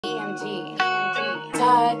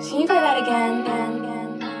Can you play that again?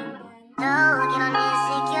 No, you don't need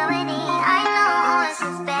security. I know it's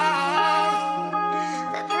suspect,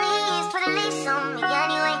 but please put a leash on me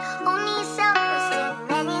anyway. Who needs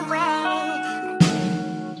self-esteem anyway?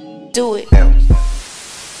 Do it.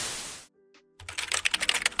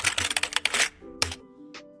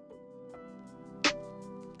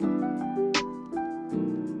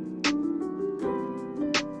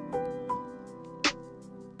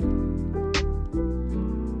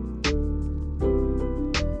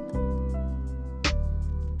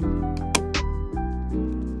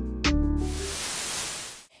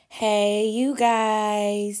 Hey you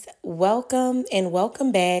guys, welcome and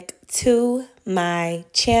welcome back to my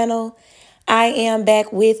channel. I am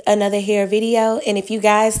back with another hair video, and if you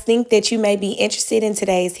guys think that you may be interested in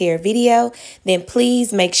today's hair video, then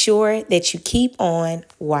please make sure that you keep on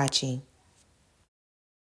watching.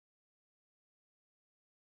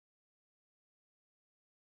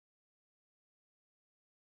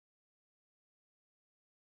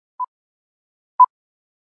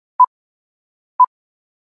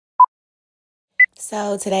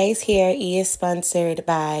 So today's hair is sponsored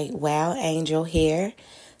by WOWANGEL Hair.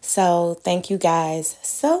 So thank you guys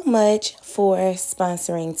so much for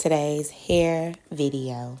sponsoring today's hair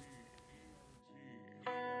video.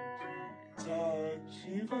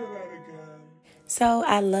 So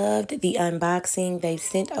I loved the unboxing. They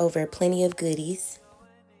sent over plenty of goodies.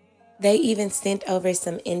 They even sent over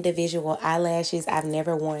some individual eyelashes. I've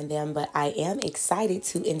never worn them, but I am excited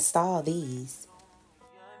to install these.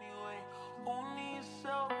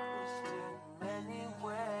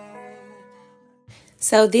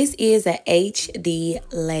 So this is a HD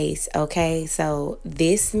lace, okay? So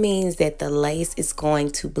this means that the lace is going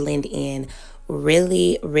to blend in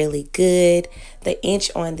really, really good. The inch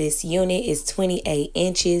on this unit is 28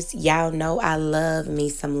 inches. Y'all know I love me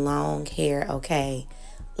some long hair, okay?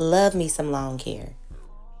 Love me some long hair.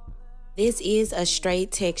 This is a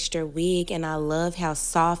straight texture wig, and I love how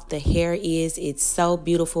soft the hair is. It's so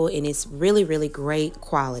beautiful, and it's really, really great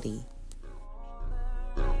quality.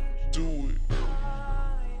 Do it.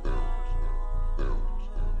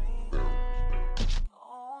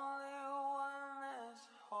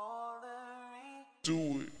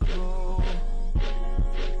 Do it.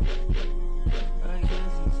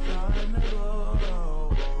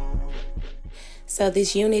 So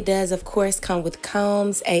this unit does, of course, come with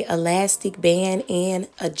combs, a elastic band, and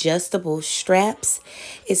adjustable straps.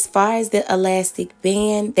 As far as the elastic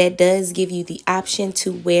band, that does give you the option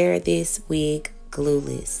to wear this wig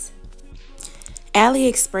glueless.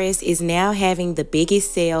 AliExpress is now having the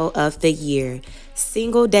biggest sale of the year.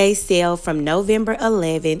 Single day sale from November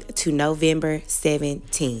 11th to November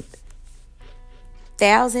 17th.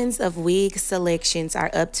 Thousands of wig selections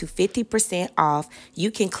are up to 50% off.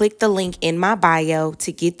 You can click the link in my bio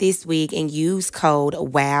to get this wig and use code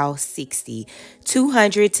WOW60.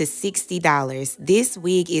 $200 to $60. This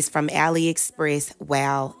wig is from AliExpress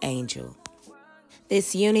WOWANGEL.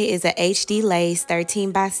 This unit is a HD lace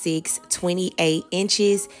 13 by 6, 28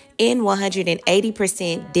 inches in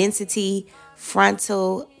 180% density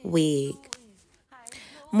frontal wig.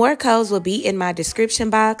 More codes will be in my description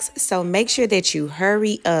box, so make sure that you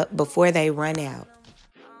hurry up before they run out.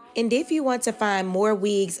 And if you want to find more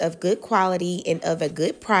wigs of good quality and of a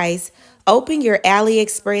good price, open your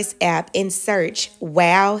AliExpress app and search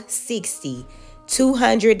WOW60.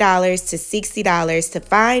 $200 to $60 to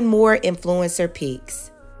find more influencer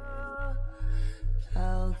pics.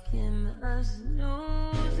 How can us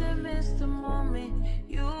lose and miss the moment?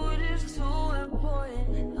 You're just too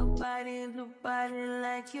important. Nobody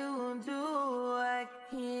like you do. I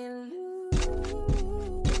can't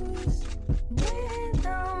lose when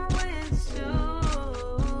I'm with you.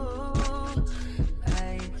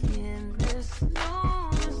 I can't just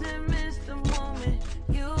lose and miss the moment.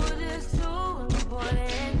 You're just too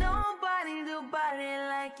important. Nobody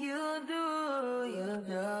like you do. You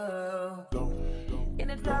do. In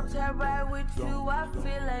the drop top ride with you, I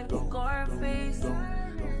feel like a Scarface.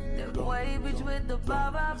 The white bitch with the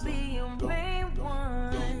bob, I'll be your main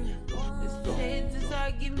one. Let's change this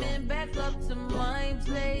argument back up to my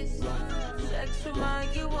place. Sex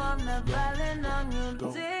remind you I'm not violent on your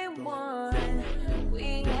day one. We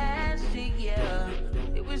ain't had shit, yeah.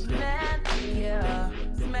 It was magic, yeah.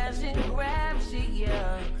 Smash and grab shit,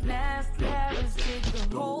 yeah. Nasty habits take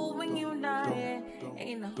a hold when you're not here.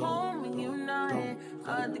 Ain't a home when you're not here.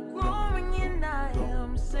 Hard to grow when you're not here.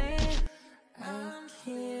 I'm saying I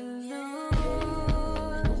can't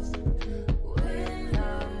lose when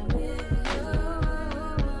I'm with you.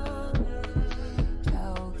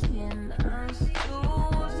 How can I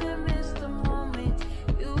lose and miss the moment?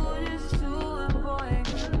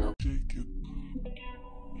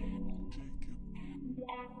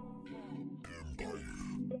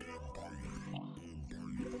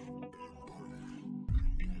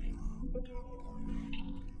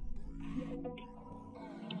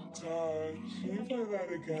 When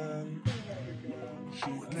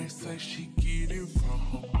they say she get it from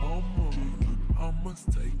her mama, I'ma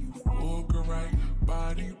say you fuck her right.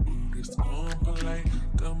 Body rude is unpolite.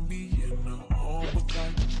 Done be in the home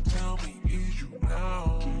tight. Tell me, is you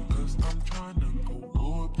down? Cause I'm trying to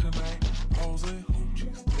go up tonight. Posing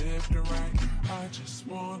hoochies left and right. I just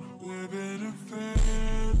wanna live in a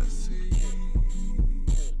fantasy.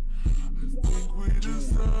 I think we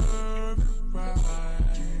deserve it right.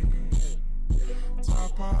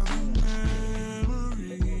 Top of the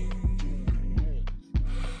memory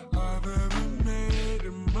I've ever made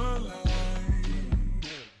in my life.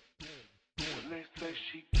 When they say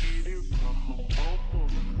she get it from her mama,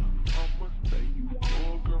 I'ma say you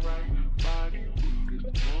fuck her right. Body rude is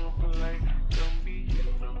unpolite. Done be in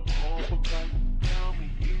the home tight. Tell me,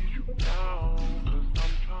 is you down? Cause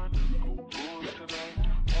I'm trying to go up tonight.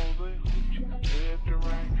 All the hoochies left and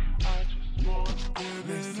right. I just want to live in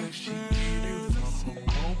a fantasy.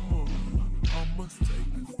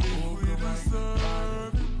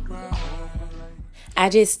 I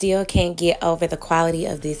just still can't get over the quality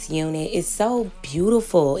of this unit. It's so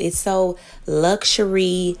beautiful. It's so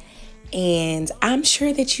luxury. And I'm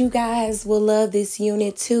sure that you guys will love this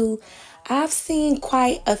unit too. I've seen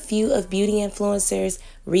quite a few of beauty influencers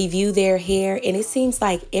review their hair, and it seems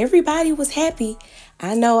like everybody was happy.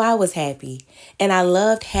 I know I was happy. And I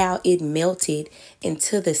loved how it melted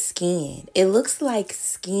into the skin. It looks like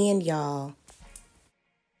skin, y'all.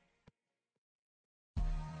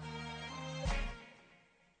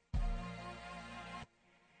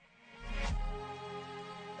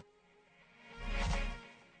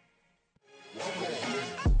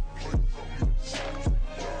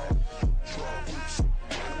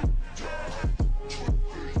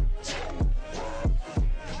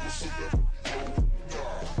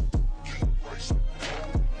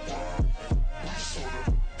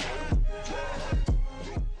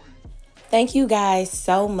 Thank you guys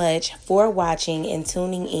so much for watching and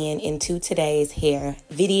tuning in into today's hair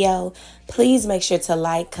video. Please make sure to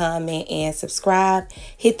like, comment, and subscribe.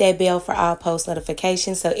 Hit that bell for all post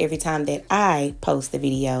notifications so every time that I post a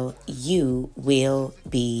video, you will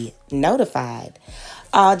be notified.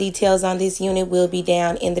 All details on this unit will be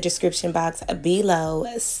down in the description box below.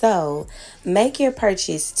 So make your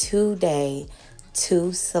purchase today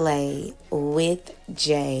to slay with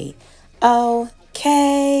J.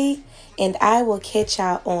 Okay. And I will catch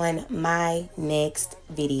y'all on my next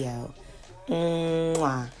video.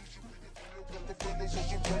 Mwah.